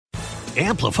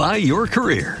Amplify your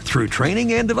career through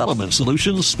training and development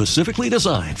solutions specifically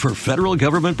designed for federal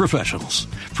government professionals.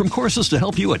 From courses to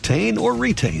help you attain or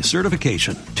retain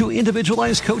certification, to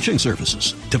individualized coaching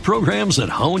services, to programs that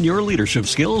hone your leadership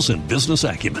skills and business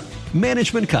acumen,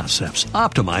 Management Concepts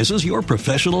optimizes your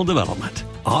professional development.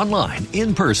 Online,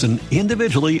 in person,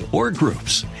 individually, or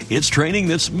groups, it's training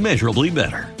that's measurably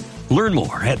better. Learn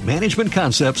more at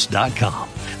managementconcepts.com.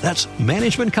 That's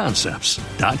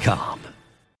managementconcepts.com.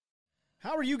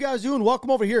 How are you guys doing?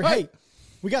 Welcome over here. Hey,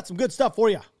 we got some good stuff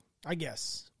for you. I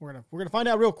guess we're gonna find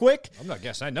out real quick. I'm not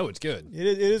guessing. I know it's good. It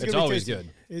is. It's always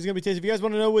good. It is gonna be tasty. If you guys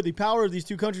want to know what the power of these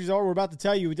two countries are, we're about to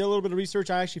tell you. We did a little bit of research.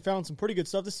 I actually found some pretty good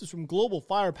stuff. This is from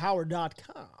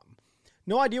globalfirepower.com.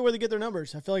 No idea where they get their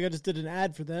numbers. I feel like I just did an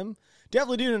ad for them.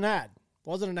 Definitely doing an ad.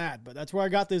 Wasn't an ad, but that's where I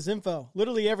got this info.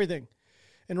 Literally everything.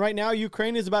 And right now,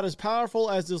 Ukraine is about as powerful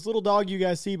as this little dog you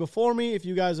guys see before me. If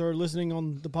you guys are listening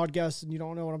on the podcast and you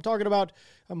don't know what I'm talking about,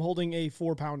 I'm holding a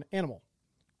 4-pound animal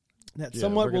that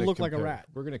somewhat will look like a rat.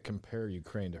 We're going to compare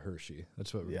Ukraine to Hershey.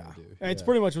 That's what we're going to do. It's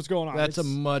pretty much what's going on. That's a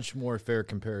much more fair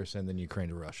comparison than Ukraine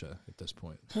to Russia at this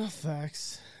point.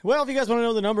 Facts. Well, if you guys want to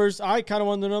know the numbers, I kind of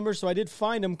want the numbers, so I did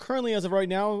find them. Currently, as of right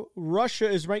now, Russia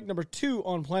is ranked number 2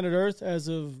 on planet Earth as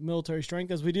of military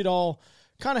strength, as we did all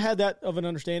kind of had that of an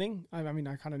understanding. I mean,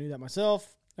 I kind of knew that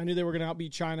myself. I knew they were going to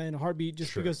outbeat China in a heartbeat.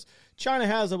 Just because China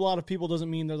has a lot of people doesn't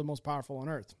mean they're the most powerful on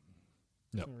Earth.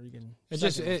 No.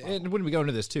 And when we go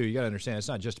into this, too, you got to understand it's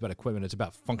not just about equipment. It's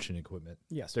about functioning equipment.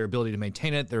 Yes. Their ability to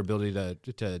maintain it, their ability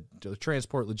to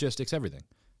transport, logistics, everything.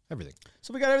 Everything.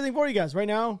 So we got everything for you guys. Right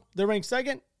now, they're ranked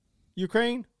second.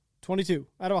 Ukraine, 22.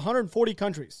 Out of 140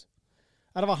 countries.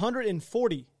 Out of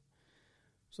 140.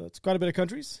 So it's quite a bit of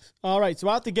countries. All right, so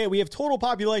out the gate, we have total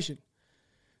population.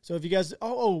 So if you guys,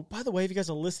 by the way, if you guys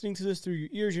are listening to this through your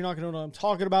ears, you're not going to know what I'm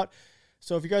talking about.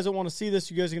 So if you guys don't want to see this,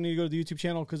 you guys are going to go to the YouTube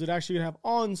channel because it actually going to have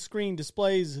on-screen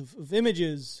displays of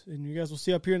images. And you guys will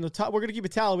see up here in the top. We're going to keep a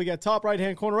tally. We got top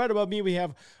right-hand corner. Right above me, we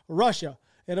have Russia.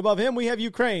 And above him, we have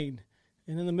Ukraine.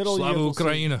 And in the middle, Slava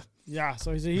Ukraina. Yeah,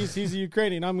 so he's a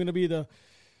Ukrainian. I'm going to be the...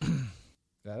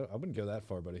 I wouldn't go that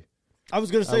far, buddy. I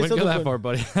was going to say something. I wouldn't go that far,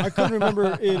 buddy. I couldn't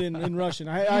remember it in Russian.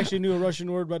 I actually knew a Russian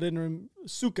word, but I didn't remember.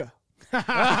 Suka.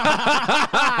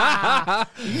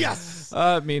 Yes.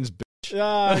 It means bitch.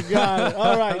 Got it.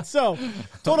 All right. So,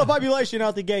 total population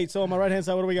out the gate. So, on my right-hand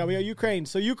side, what do we got? We got Ukraine.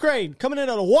 So, Ukraine coming in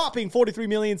at a whopping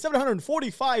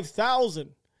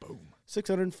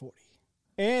 43,745,640.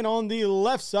 And on the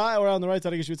left side, or on the right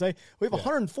side, I guess you would say, we have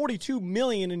 142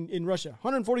 million in Russia.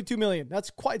 142 million.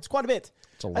 It's quite a bit.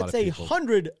 It's a lot I'd say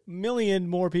 100 million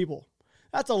more people.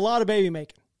 That's a lot of baby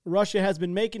making. Russia has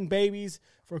been making babies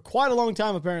for quite a long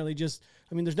time, apparently. There's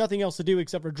nothing else to do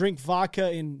except for drink vodka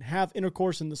and have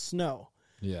intercourse in the snow.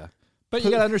 Yeah. But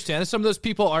you got to understand, some of those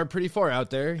people are pretty far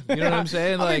out there. You know what I'm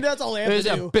saying? That's all they have to do.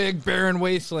 There's a big barren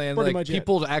wasteland. Pretty much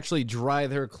people actually dry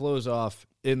their clothes off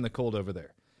in the cold over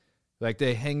there.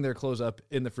 They hang their clothes up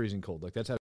in the freezing cold. That's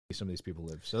how some of these people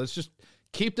live. So let's just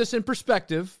keep this in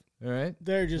perspective. All right?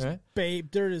 They're just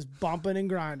they're just bumping and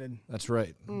grinding. That's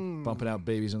right. Bumping out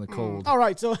babies in the cold. All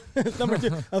right, so number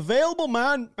 2, available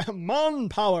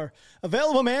manpower.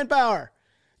 Available manpower.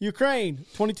 Ukraine,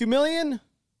 22 million.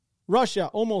 Russia,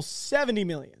 almost 70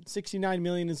 million. 69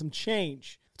 million and some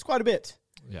change. It's quite a bit.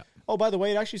 Yeah. Oh, by the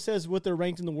way, it actually says what they're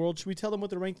ranked in the world. Should we tell them what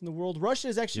they're ranked in the world? Russia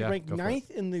is actually ranked 9th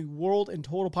in the world in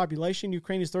total population.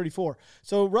 Ukraine is 34.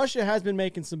 So Russia has been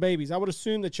making some babies. I would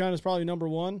assume that China's probably number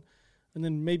 1, and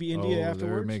then maybe India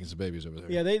afterwards. They're making some babies over there.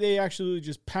 Yeah, they actually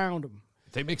just pound them.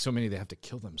 They make so many they have to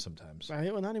kill them sometimes.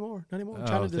 Well, not anymore. Not anymore. Oh,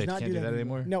 China does not do that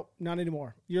anymore? No, not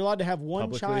anymore. You're allowed to have one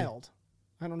Publicly? child.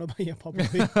 I don't know about you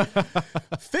publicly.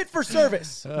 Fit for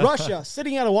service. Russia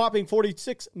sitting at a whopping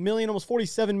 46 million, almost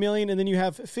 47 million, and then you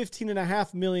have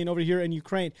 15.5 million over here in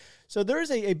Ukraine. So there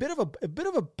is a bit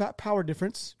of a power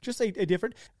difference, just a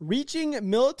different reaching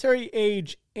military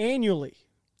age annually.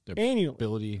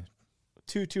 Ability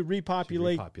to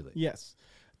repopulate. repopulate. Yes.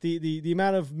 The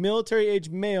amount of military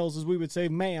age males, as we would say,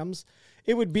 ma'ams,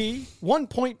 it would be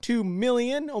 1.2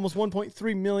 million, almost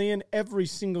 1.3 million every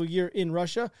single year in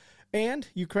Russia. And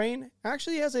Ukraine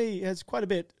actually has quite a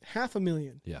bit,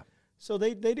 500,000. Yeah. So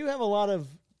they do have a lot of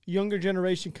younger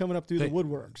generation coming up through the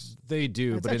woodworks. They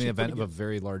do, That's but in the actually event of pretty a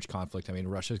very large conflict,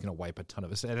 Russia's going to wipe a ton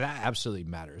of us. And that absolutely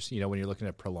matters, when you're looking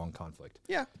at prolonged conflict.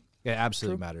 Yeah. It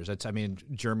absolutely matters.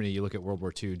 Germany, you look at World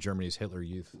War II, Germany's Hitler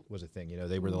Youth was a thing.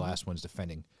 They were the last ones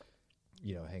defending,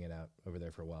 hanging out over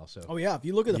there for a while. So. Oh, yeah. If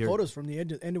you look at the photos from the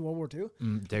end of World War II,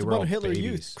 they were all Hitler babies.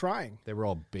 Youth crying. They were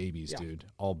all babies, dude.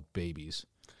 All babies.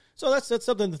 So that's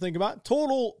something to think about.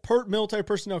 Total military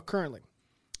personnel currently.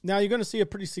 Now you're going to see a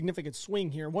pretty significant swing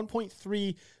here.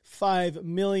 1.35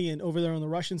 million over there on the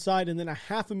Russian side, and then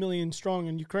 500,000 strong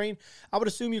in Ukraine. I would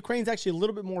assume Ukraine's actually a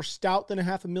little bit more stout than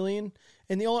 500,000.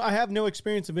 And I have no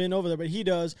experience of being over there, but he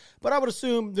does. But I would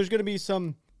assume there's going to be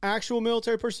some actual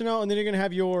military personnel, and then you're going to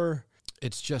have your...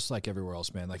 It's just like everywhere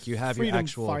else, man. Like you have freedom your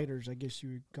actual fighters, I guess you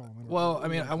would call them. Well, I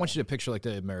mean, I want you to picture like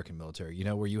the American military,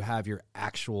 where you have your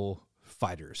actual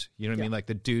fighters. You know what I mean? Like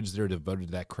the dudes that are devoted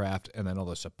to that craft, and then all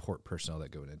the support personnel that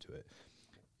go into it.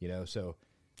 So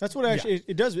that's what actually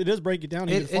it does. It does break it down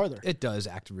even farther. It does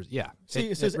active. Yeah. See,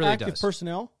 it says really active does.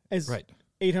 personnel as Right.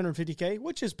 850K,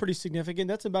 which is pretty significant.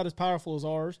 That's about as powerful as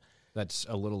ours. That's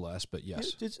a little less, but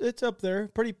yes. It's up there.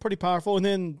 Pretty powerful. And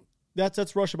then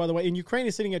that's Russia, by the way. And Ukraine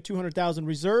is sitting at 200,000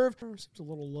 reserve. Seems a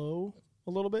little low,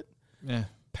 a little bit. Yeah.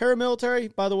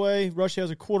 Paramilitary, by the way, Russia has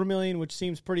 250,000, which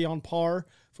seems pretty on par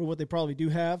for what they probably do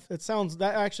have.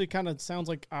 That actually kind of sounds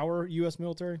like our U.S.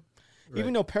 military. Right.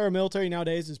 Even though paramilitary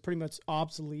nowadays is pretty much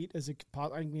obsolete, it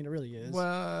really is.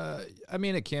 Well, I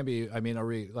mean, it can be. I mean, are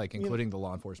we like including the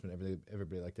law enforcement,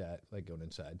 everybody like that, like going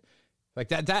inside, like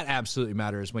that? That absolutely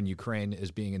matters when Ukraine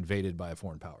is being invaded by a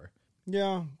foreign power.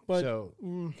 Yeah, but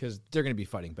because they're going to be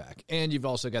fighting back, and you've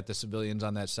also got the civilians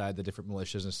on that side, the different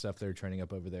militias and stuff they're training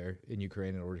up over there in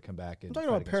Ukraine in order to come back. And I'm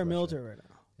talking about paramilitary right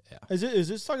now. Yeah, is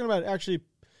this talking about actually?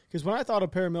 Because when I thought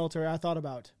of paramilitary, I thought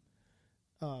about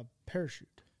parachute.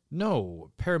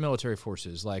 No, paramilitary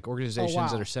forces, like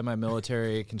organizations that are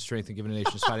seven-military, can strengthen given a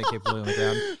nation's fighting capability on the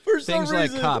ground. For things some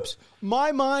reason, like cops.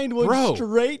 My mind went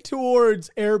straight towards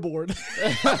airborne.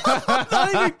 Not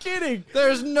even kidding.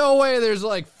 There's no way there's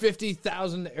like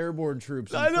 50,000 airborne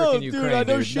troops in freaking Ukraine, dude. I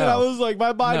know shit. No. I was like,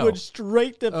 my mind went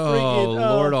straight to freaking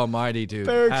Lord Almighty, dude.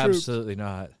 Absolutely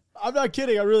not. I'm not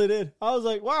kidding. I really did. I was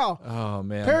like, wow. Oh,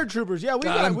 man. Paratroopers. Yeah,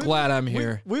 I'm glad I'm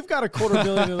here. We've got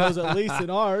 250,000 of those at least in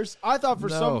ours. I thought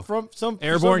some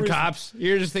airborne cops.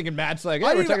 You're just thinking Matt's like,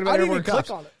 hey, we're talking about airborne cops.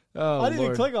 Click on it. I didn't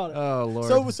even click on it. Oh,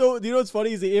 Lord. So you know what's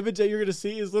funny is the image that you're going to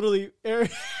see is literally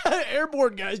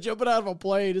airborne guys jumping out of a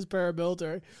plane as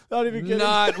paramilitary. Not even kidding.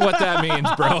 Not what that means,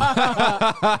 bro.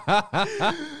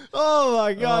 Oh,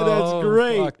 my God. That's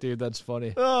great. Fuck, dude. That's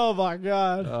funny. Oh, my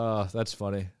God. Oh, that's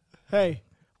funny. Hey.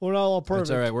 We're not all perfect.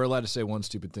 That's all right. We're allowed to say one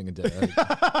stupid thing a day.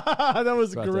 That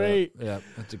was great. Yeah,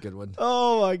 that's a good one.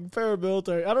 Oh, my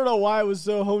paramilitary. I don't know why I was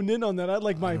so honed in on that. I had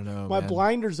like my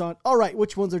blinders on. All right,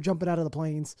 which ones are jumping out of the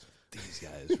planes? These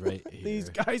guys right here. These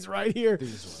guys right here.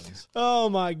 These ones. Oh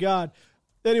my God.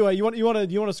 Anyway, you want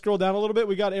to scroll down a little bit?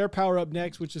 We got air power up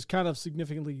next, which is kind of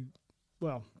significantly,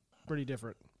 pretty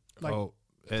different.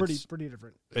 Pretty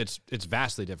different. It's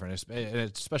vastly different,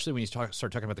 especially when you start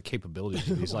talking about the capabilities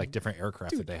of these like different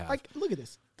aircraft that they have. Like, look at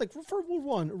this. Like for World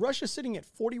War I, Russia's sitting at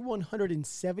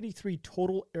 4,173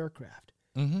 total aircraft.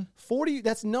 40.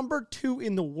 That's number 2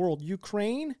 in the world.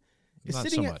 Ukraine is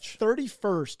sitting at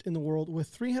 31st in the world with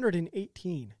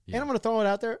 318. Yeah. And I'm going to throw it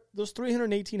out there. Those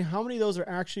 318. How many of those are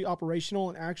actually operational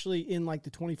and actually in like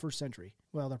the 21st century?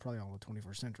 Well, they're probably all in the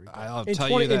 21st century. I'll tell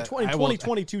you that. In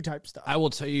 2022 type stuff. I will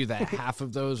tell you that half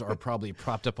of those are probably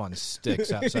propped up on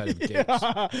sticks outside of gates.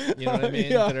 You know what I mean?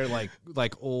 Yeah. That are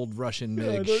like old Russian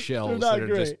MiG shells that are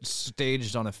just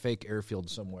staged on a fake airfield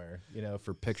somewhere,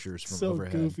 for pictures from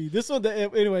overhead. So goofy. This one,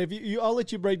 anyway, I'll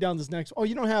let you break down this next. Oh,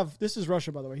 you don't have, this is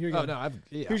Russia, by the way. Here you go. Oh, no,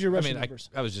 here's your Russian numbers.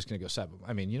 I was just going to go 7.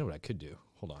 I mean, you know what I could do?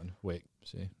 Hold on. Wait.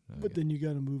 See? But then you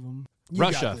got to move them.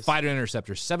 Russia, fighter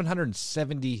interceptors,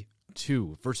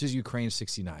 772 versus Ukraine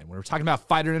 69. When we're talking about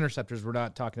fighter interceptors, we're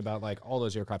not talking about like all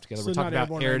those aircraft together. We're talking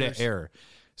about air to air.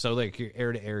 So like your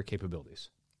air to air capabilities.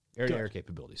 Air to air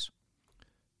capabilities.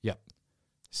 Yep.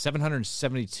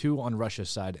 772 on Russia's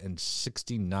side and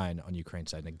 69 on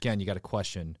Ukraine's side. And again, you got to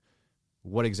question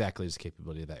what exactly is the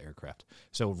capability of that aircraft.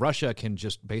 So Russia can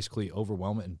just basically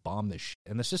overwhelm it and bomb this shit.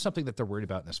 And this is something that they're worried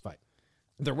about in this fight.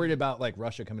 They're worried about like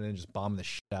Russia coming in and just bombing the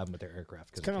shit out of them with their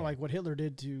aircraft. It's kind of like what Hitler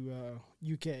did to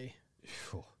UK.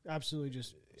 Absolutely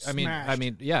just I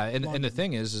mean, yeah. And the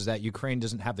thing is that Ukraine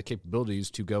doesn't have the capabilities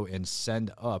to go and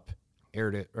send up air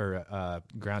to or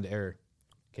ground to air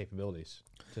capabilities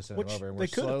to send them over. And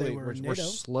we're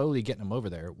slowly getting them over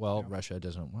there. Well, Russia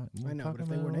doesn't want. I know, but if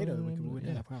they were NATO, we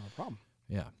wouldn't have a problem.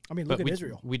 Yeah. I mean, look at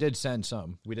Israel. We did send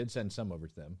some. We did send some over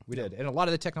to them. We did. And a lot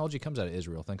of the technology comes out of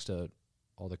Israel thanks to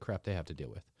all the crap they have to deal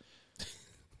with.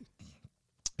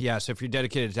 Yeah, so if you're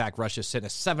dedicated attack, Russia's sitting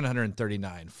at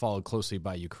 739, followed closely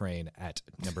by Ukraine at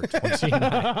number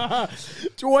 29.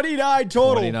 29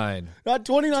 total. 29. Not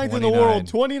 29th in the world,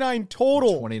 29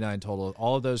 total. 29 total.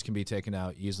 All of those can be taken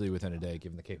out easily within a day,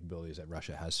 given the capabilities that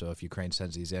Russia has. So if Ukraine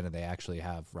sends these in and they actually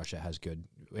have, Russia has good,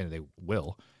 and they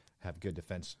will have good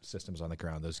defense systems on the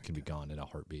ground, those can be gone in a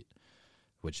heartbeat.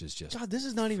 which is just God. This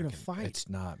is not even a fight. It's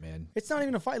not, man. It's not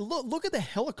even a fight. Look at the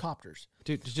helicopters,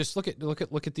 dude. Just look at the look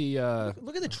at the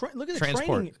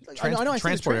transport training. I know.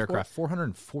 Transport aircraft.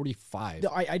 445.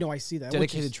 I know. I see that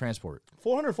Dedicated transport.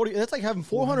 440. That's like having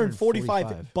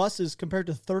 445 buses compared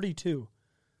to 32.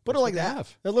 Put it like that.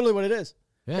 That's literally what it is.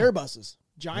 Yeah. Airbuses,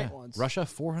 giant ones. Russia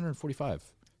 445.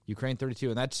 Ukraine 32,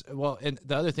 and that's and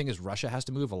the other thing is Russia has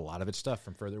to move a lot of its stuff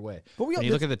from further away. But when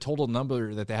you look at the total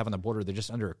number that they have on the border, they're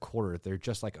just under a quarter. They're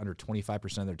just like under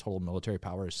 25% of their total military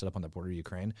power is set up on the border of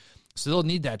Ukraine. So they'll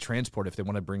need that transport if they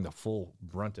want to bring the full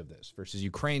brunt of this. Versus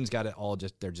Ukraine's got it all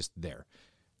they're just there.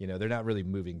 They're not really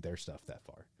moving their stuff that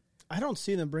far. I don't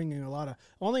see them bringing a lot of.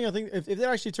 Only thing I think if they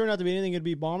actually turn out to be anything, it'd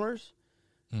be bombers.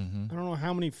 Mm-hmm. I don't know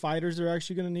how many fighters they're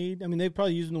actually going to need. I mean, they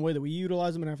probably use them the way that we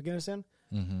utilize them in Afghanistan,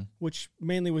 which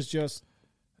mainly was just.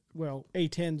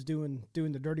 A-10s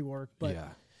doing the dirty work, but yeah.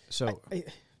 So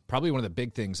probably one of the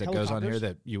big things that goes on here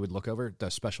that you would look over the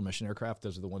special mission aircraft.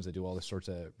 Those are the ones that do all this sorts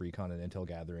of recon and intel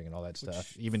gathering and all that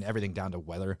stuff. Even everything down to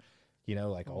weather,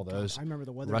 all those. I remember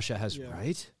the weather. Russia has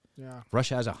right. Yeah.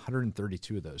 Russia has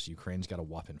 132 of those. Ukraine's got a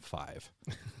whopping 5.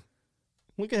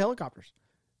 Look at helicopters.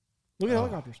 Look at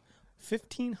helicopters.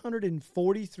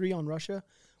 1,543 on Russia,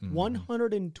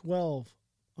 112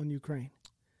 on Ukraine.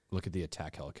 Look at the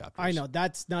attack helicopters. I know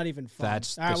that's not even fun.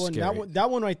 That's that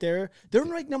one right there. They're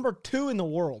ranked number 2 in the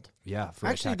world. Yeah,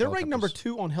 actually, they're ranked number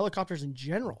 2 on helicopters in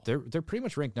general. They're pretty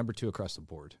much ranked number 2 across the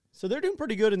board. So they're doing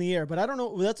pretty good in the air. But I don't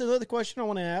know. That's another question I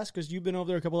want to ask because you've been over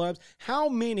there a couple of times. How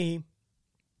many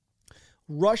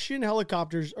Russian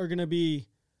helicopters are going to be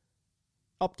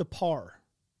up to par?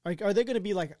 Like, are they going to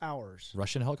be like ours?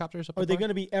 Russian helicopters? Are they going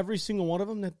to be every single one of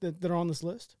them that are on this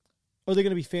list? Are they going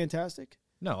to be fantastic?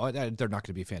 No, they're not going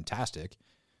to be fantastic.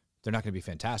 They're not going to be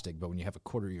fantastic, but when you have a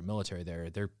quarter of your military there,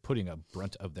 they're putting a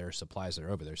brunt of their supplies that are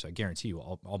over there. So I guarantee you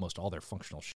almost all their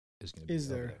functional is going to be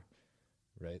over there.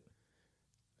 Right?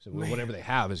 So whatever they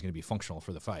have is going to be functional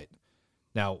for the fight.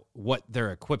 Now, what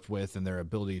they're equipped with and their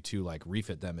ability to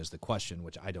refit them is the question,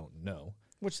 which I don't know.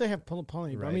 Which they have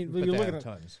plenty. Right. I mean, but they have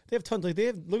tons. They have tons. Look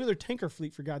at their tanker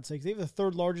fleet, for God's sake. They have the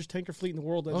 3rd largest tanker fleet in the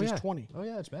world. There's 20. Oh,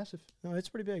 yeah, it's massive. No, it's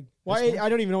pretty big. Why? I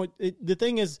don't even know. The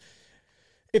thing is,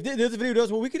 if this video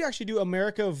does, we could actually do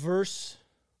America versus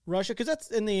Russia, because that's,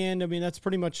 in the end, I mean, that's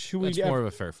pretty much who that's more of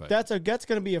a fair fight. That's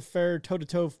going to be a fair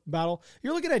toe-to-toe battle.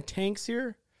 You're looking at tanks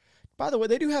here. By the way,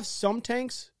 they do have some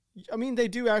tanks. I mean, they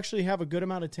do actually have a good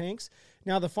amount of tanks.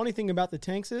 Now, the funny thing about the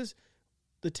tanks is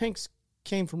the tanks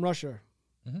came from Russia.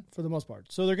 For the most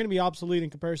part. So they're going to be obsolete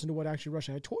in comparison to what actually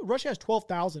Russia had. Russia has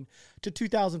 12,000 to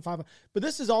 2,500. But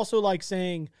this is also like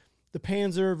saying the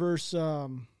Panzer versus,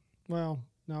 no,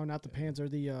 not the Panzer.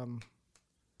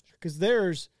 Because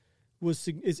theirs was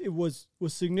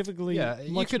significantly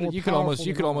much more powerful.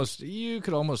 You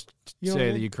could almost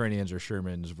say the Ukrainians are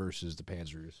Shermans versus the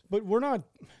Panzers. But we're not.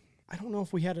 I don't know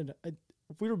if we had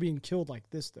if we were being killed like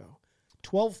this though.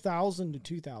 12,000 to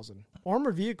 2,000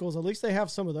 armored vehicles. At least they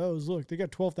have some of those. Look, they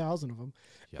got 12,000 of them.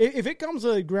 Yep. If it comes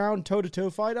a ground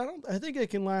toe-to-toe fight, I think it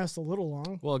can last a little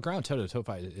long. Well, a ground toe-to-toe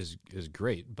fight is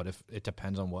great, but if it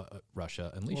depends on what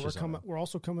Russia unleashes. We're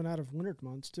also coming out of winter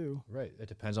months too. Right. It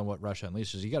depends on what Russia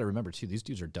unleashes. You got to remember too. These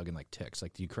dudes are dug in like ticks.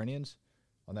 Like the Ukrainians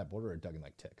on that border are dug in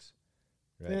like ticks.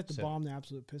 Right? They have to bomb the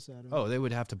absolute piss out of them. Oh, they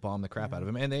would have to bomb the crap out of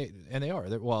them, and they are.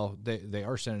 They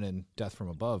are sending in death from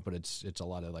above, but it's a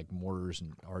lot of like mortars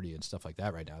and arty and stuff like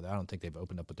that right now. I don't think they've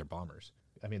opened up with their bombers.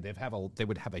 I mean, they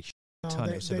would have a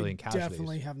ton of civilian casualties.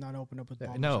 Definitely have not opened up with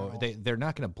bombers. No, they're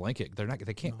not going to blanket.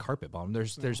 They can't carpet bomb.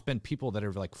 There's been people that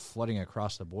are like flooding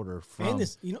across the border from. And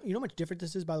this, you know how much different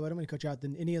this is. By the way, I'm going to cut you out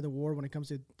than any other war when it comes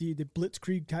to the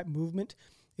blitzkrieg type movement.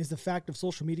 Is the fact of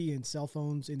social media and cell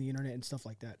phones and the internet and stuff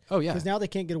like that. Oh, yeah. Because now they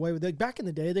can't get away with it. Back in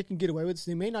the day, they can get away with it, so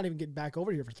they may not even get back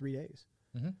over here for 3 days.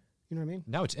 Mm-hmm. You know what I mean?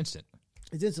 Now it's instant.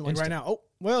 It's instant. Like right now,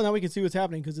 now we can see what's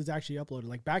happening because it's actually uploaded.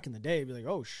 Like back in the day, it'd be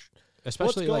like,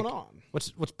 especially what's going on?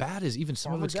 What's bad is even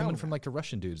some of it's coming from like the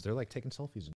Russian dudes. They're like taking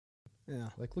selfies. Yeah.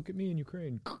 Like, look at me in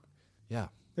Ukraine. Yeah.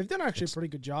 They've done actually a pretty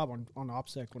good job on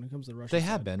OPSEC when it comes to Russia. They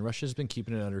have been. Russia's been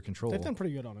keeping it under control. They've done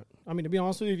pretty good on it. I mean, to be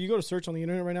honest with you, if you go to search on the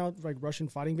internet right now, like Russian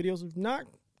fighting videos, not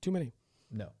too many.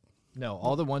 No.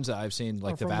 All the ones that I've seen,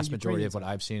 like the vast majority of what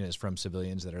I've seen is from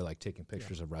civilians that are like taking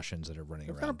pictures of Russians that are running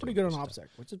around. They've done pretty good on OPSEC,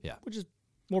 which is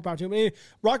more power to them. I mean,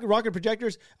 rocket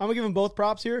projectors, I'm going to give them both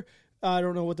props here. I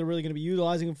don't know what they're really going to be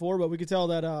utilizing them for, but we can tell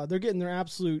that they're getting their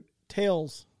absolute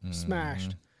tails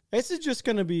smashed. This is just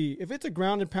going to be, if it's a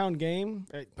ground and pound game.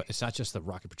 But it's not just the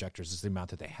rocket projectors, it's the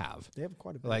amount that they have. They have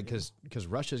quite a bit. Like, because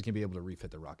Russia's going to be able to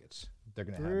refit the rockets. They're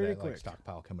going to have that like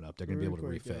stockpile coming up. They're going to be able to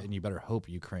refit, and you better hope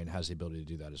Ukraine has the ability to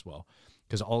do that as well,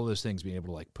 because all of those things being able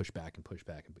to like push back,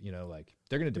 and like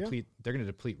they're going to deplete. They're going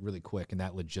to deplete really quick, and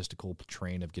that logistical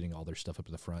train of getting all their stuff up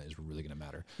to the front is really going to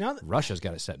matter. Now Russia's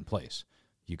got it set in place.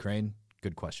 Ukraine,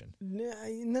 good question.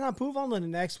 And then I'll move on to the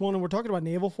next one, and we're talking about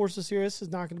naval forces here. This is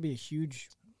not going to be a huge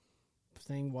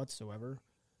thing whatsoever.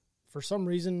 For some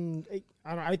reason,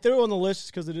 I threw it on the list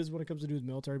because it is when it comes to do with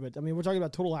military. But, I mean, we're talking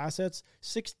about total assets,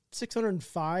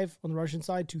 605 on the Russian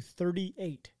side to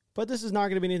 38. But this is not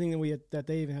going to be anything that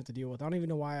they even have to deal with. I don't even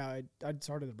know why I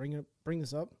started to bring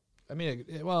this up. I mean,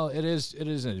 it is an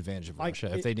advantage of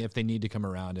Russia. If they need to come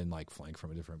around and like flank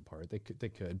from a different part, they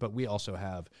could. But we also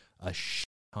have a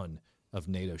ton of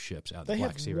NATO ships out in the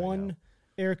Black Sea right now. They have one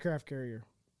aircraft carrier,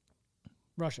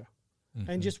 Russia. Mm-hmm.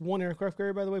 And just one aircraft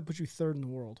carrier, by the way, puts you third in the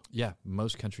world. Yeah,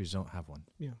 most countries don't have one.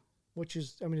 Yeah, which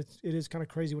is, I mean, it is kind of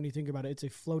crazy when you think about it. It's a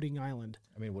floating island.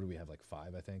 I mean, what do we have, like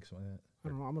 5, I think, something like that? I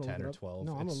don't know. I'm going to look it up. 12.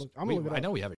 No, I'm going to look it up. I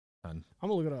know we have a ton. I'm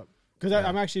going to look it up. Because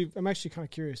I'm actually kind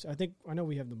of curious. I know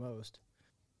we have the most.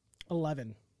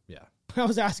 11. Yeah. I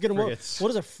was asking him, what is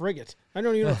a frigate? I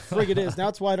don't even know what a frigate is.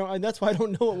 That's why I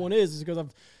don't know what one is because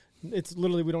it's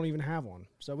literally we don't even have one.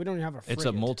 So we don't even have a frigate. It's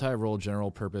a multi-role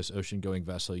general-purpose ocean-going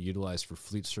vessel utilized for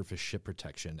fleet surface ship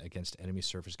protection against enemy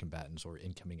surface combatants or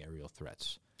incoming aerial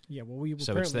threats. Yeah, well,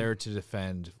 so it's there to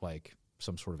defend like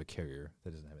some sort of a carrier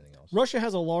that doesn't have anything else. Russia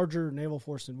has a larger naval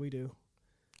force than we do,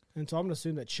 and so I'm going to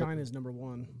assume that China is number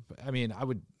one. I mean,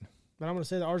 But I'm going to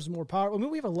say that ours is more powerful. I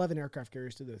mean, we have 11 aircraft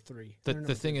carriers to their 3.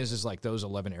 The thing is like those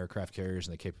 11 aircraft carriers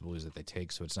and the capabilities that they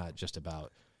take. So it's not just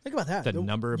about think about that the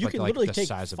number, but like the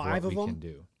size of what we can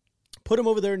do. Put them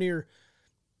over there near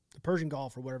the Persian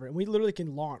Gulf or whatever, and we literally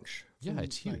can launch. Yeah,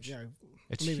 it's huge.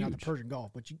 It's maybe huge. Not the Persian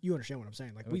Gulf, but you understand what I'm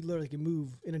saying. Like we literally can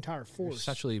move an entire force. You're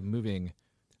essentially moving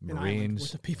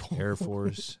Marines, Air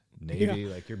Force, Navy.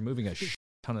 Like you're moving a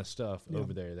ton of stuff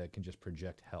over there that can just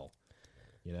project hell.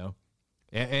 You know.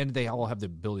 And they all have the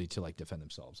ability to like defend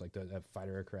themselves, like the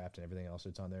fighter aircraft and everything else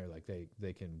that's on there. Like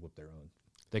they can whoop their own,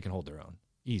 they can hold their own,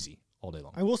 easy all day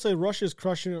long. I will say Russia's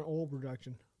crushing on oil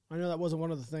production. I know that wasn't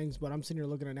one of the things, but I'm sitting here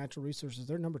looking at natural resources.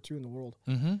 They're number 2 in the world.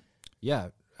 Mm-hmm. Yeah,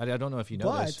 I don't know if you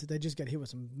know this, but they just got hit with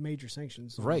some major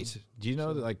sanctions. Right? Do you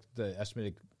know that like the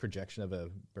estimated projection of a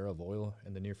barrel of oil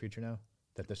in the near future now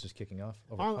that this is kicking off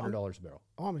over $100 a barrel?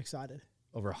 Oh, I'm excited.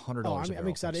 Over $100 a barrel. I'm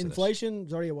excited. Inflation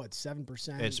is already at what,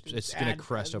 7%? It's going to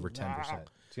crest over 10%.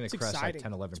 It's going to crest exciting.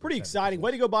 like 10, 11%. It's pretty exciting.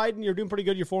 Way to go, Biden. You're doing pretty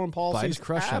good. Your foreign policy is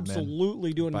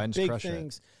absolutely doing Biden's big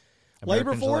things.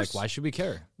 Labor force. Like, why should we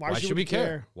care? Why should we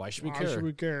care? Why should we care? Why should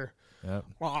we care? Yep.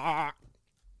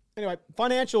 Anyway,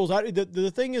 financials.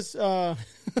 The thing is,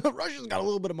 Russia's got a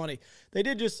little bit of money. They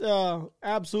did just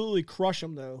absolutely crush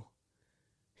them, though,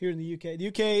 here in the UK. The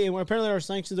UK, and apparently our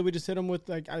sanctions that we just hit them with,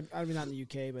 like I mean, not in the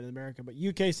UK, but in America, but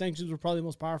UK sanctions were probably the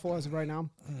most powerful as of right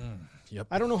now. Yep.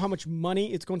 I don't know how much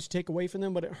money it's going to take away from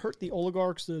them, but it hurt the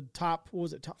oligarchs, the top, what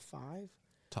was it, top 5?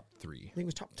 Top 3. I think it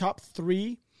was top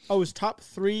 3. Oh, it was top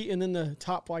 3, and then the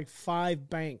top, 5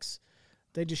 banks.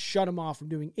 They just shut them off from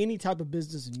doing any type of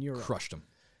business in Europe. Crushed them.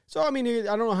 So, I mean,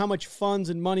 I don't know how much funds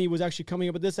and money was actually coming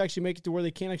up, but this actually makes it to where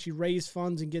they can't actually raise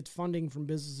funds and get funding from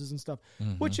businesses and stuff,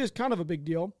 which is kind of a big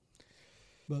deal.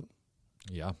 But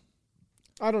yeah,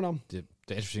 I don't know. The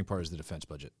interesting part is the defense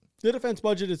budget. The defense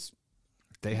budget is...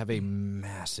 They have a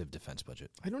massive defense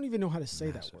budget. I don't even know how to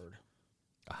say that word.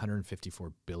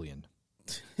 $154 billion.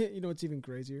 You know what's even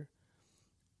crazier?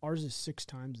 Ours is 6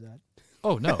 times that.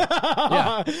 Oh, no.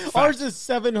 Yeah. Ours is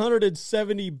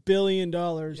 $770 billion.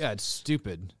 Yeah, it's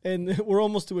stupid. And we're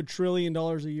almost to $1 trillion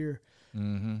a year.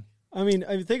 Mm-hmm. I mean,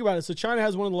 think about it. So China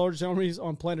has one of the largest armies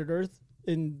on planet Earth,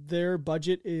 and their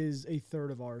budget is a third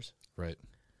of ours. Right.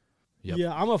 Yep.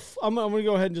 Yeah, I'm going to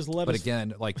go ahead and just let But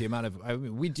again, like the amount of, I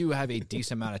mean, we do have a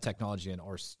decent amount of technology in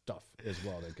our stuff as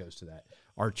well that goes to that.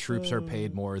 Our troops are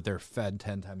paid more. They're fed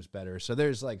 10 times better. So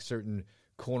there's like certain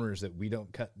corners that we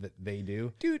don't cut that they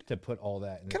do, dude, to put all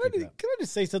that in. Can I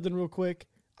just say something real quick?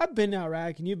 I've been to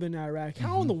Iraq and you've been to Iraq.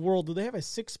 How in the world do they have a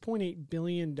 $6.8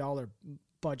 billion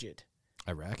budget?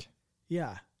 Iraq?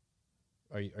 Yeah.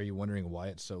 Are you wondering why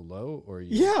it's so low? Or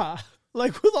yeah,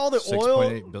 like with all the oil,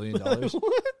 $6.8 billion.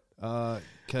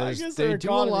 Because they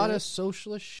do a lot of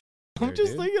socialist shit. I'm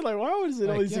just thinking, like, why is it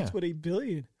only $6.8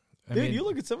 billion? Dude, you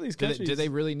look at some of these countries. Do they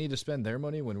really need to spend their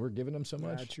money when we're giving them so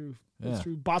much? Yeah, true. That's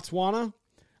true. Botswana,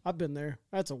 I've been there.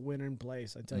 That's a winning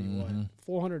place. I tell you what,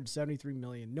 $473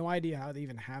 million. No idea how they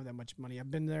even have that much money. I've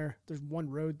been there. There's one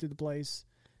road through the place,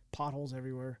 potholes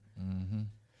everywhere.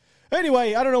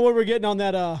 Anyway, I don't know where we're getting on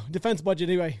that defense budget.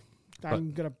 Anyway,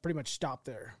 I'm gonna pretty much stop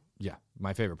there. Yeah,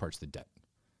 my favorite part's the debt.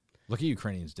 Look at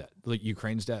Ukraine's debt. Like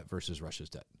Ukraine's debt versus Russia's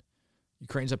debt.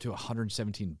 Ukraine's up to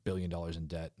 $117 billion in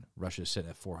debt. Russia's sitting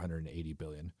at $480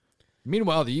 billion.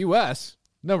 Meanwhile, the U.S.,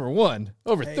 number one,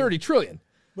 over $30 trillion.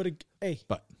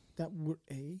 But that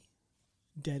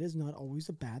debt is not always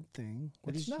a bad thing.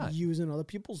 We're it's just not using other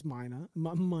people's money,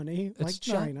 it's like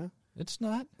China. It's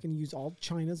not. We can use all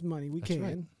China's money. We That's can.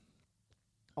 right.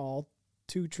 All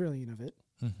 $2 trillion of it.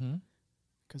 Mm-hmm.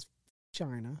 Because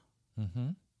China. Mm-hmm.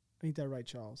 Ain't that right,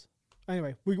 Charles?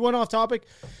 Anyway, we went off topic.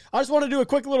 I just want to do a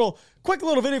quick little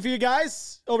video for you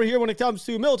guys over here when it comes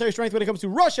to military strength, when it comes to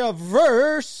Russia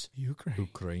versus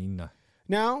Ukraine.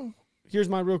 Now, here's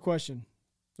my real question.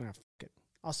 F it.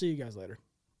 I'll see you guys later.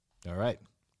 All right.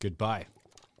 Goodbye.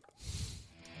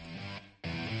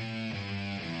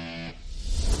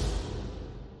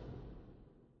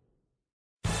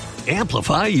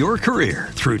 Amplify your career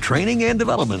through training and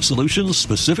development solutions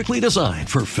specifically designed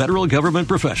for federal government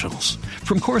professionals.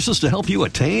 From courses to help you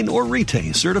attain or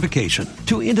retain certification,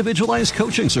 to individualized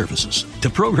coaching services,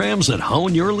 to programs that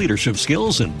hone your leadership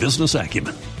skills and business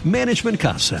acumen, Management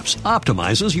Concepts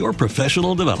optimizes your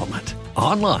professional development.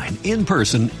 Online, in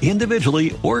person,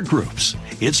 individually, or groups,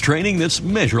 it's training that's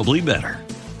measurably better.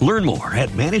 Learn more at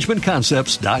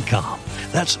managementconcepts.com.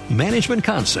 That's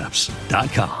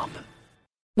managementconcepts.com.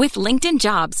 With LinkedIn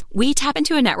Jobs, we tap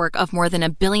into a network of more than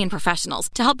 1 billion professionals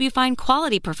to help you find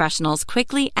quality professionals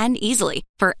quickly and easily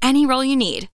for any role you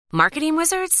need. Marketing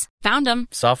wizards? Found them.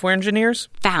 Software engineers?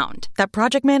 Found. That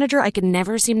project manager I could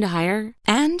never seem to hire?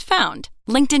 And found.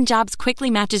 LinkedIn Jobs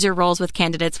quickly matches your roles with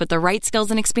candidates with the right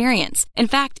skills and experience. In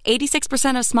fact,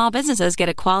 86% of small businesses get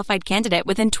a qualified candidate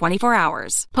within 24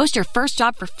 hours. Post your first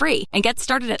job for free and get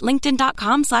started at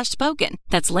linkedin.com/spoken.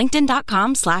 That's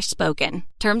linkedin.com/spoken.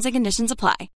 Terms and conditions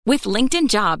apply. With LinkedIn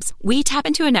Jobs, we tap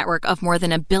into a network of more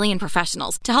than 1 billion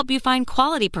professionals to help you find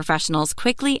quality professionals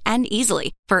quickly and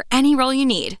easily for any role you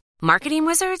need. Marketing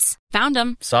wizards? Found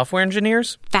them. Software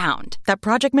engineers? Found. That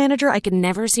project manager I could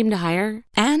never seem to hire?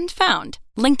 And found.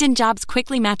 LinkedIn Jobs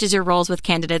quickly matches your roles with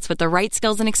candidates with the right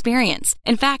skills and experience.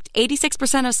 In fact,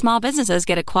 86% of small businesses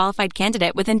get a qualified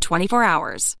candidate within 24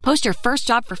 hours. Post your first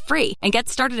job for free and get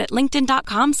started at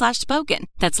linkedin.com/spoken.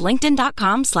 That's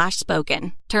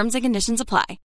linkedin.com/spoken. Terms and conditions apply.